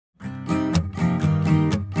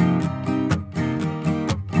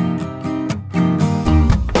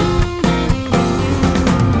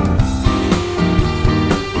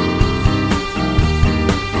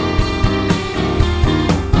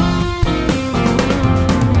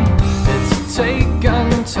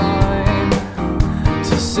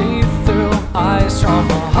eyes from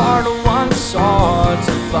a heart once hard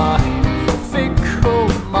to find. Fickle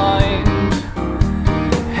mind,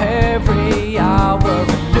 every hour a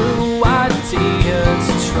new idea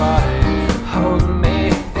to try. Hold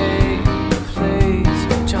me, please,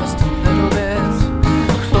 just a little bit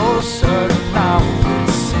closer now. It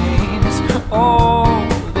seems all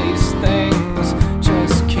these things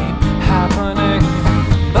just keep happening.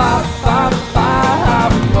 Ba ba ba,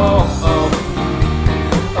 oh oh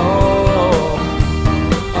oh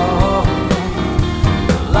oh,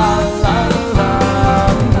 la la la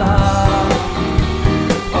la,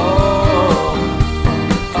 oh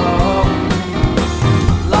oh,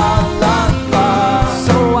 la la la.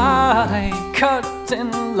 So I cut in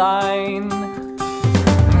line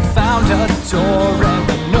and found a door and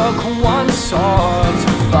a nook once hard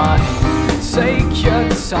to find. Take your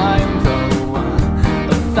time though,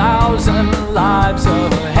 1,000 lives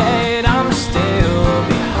ahead, I'm still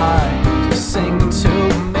behind. Sing to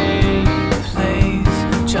me, please,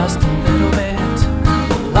 just a little bit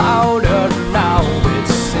louder now. It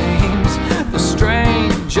seems the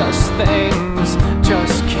strangest things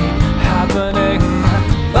just keep happening.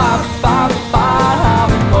 Ba ba ba,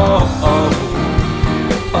 oh oh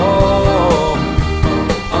oh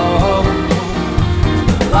oh,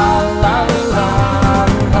 la la la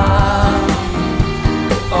la,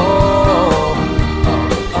 oh oh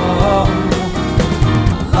oh,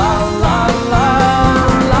 la la la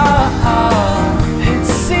la. It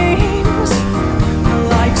seems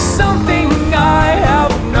like something I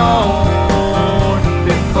have known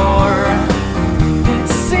before. It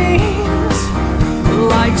seems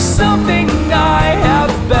like something I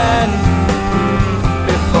have been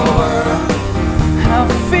before. I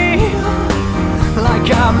feel like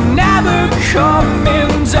I'm never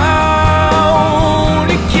coming down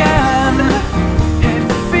again. It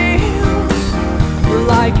feels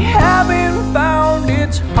like having found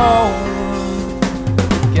its home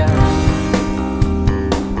again.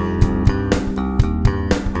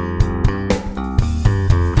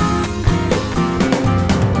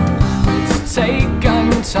 It's taken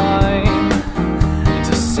time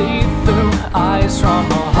to see through eyes from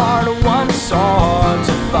a heart once hard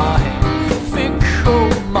to find.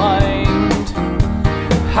 Fickle mind,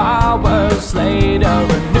 hours later.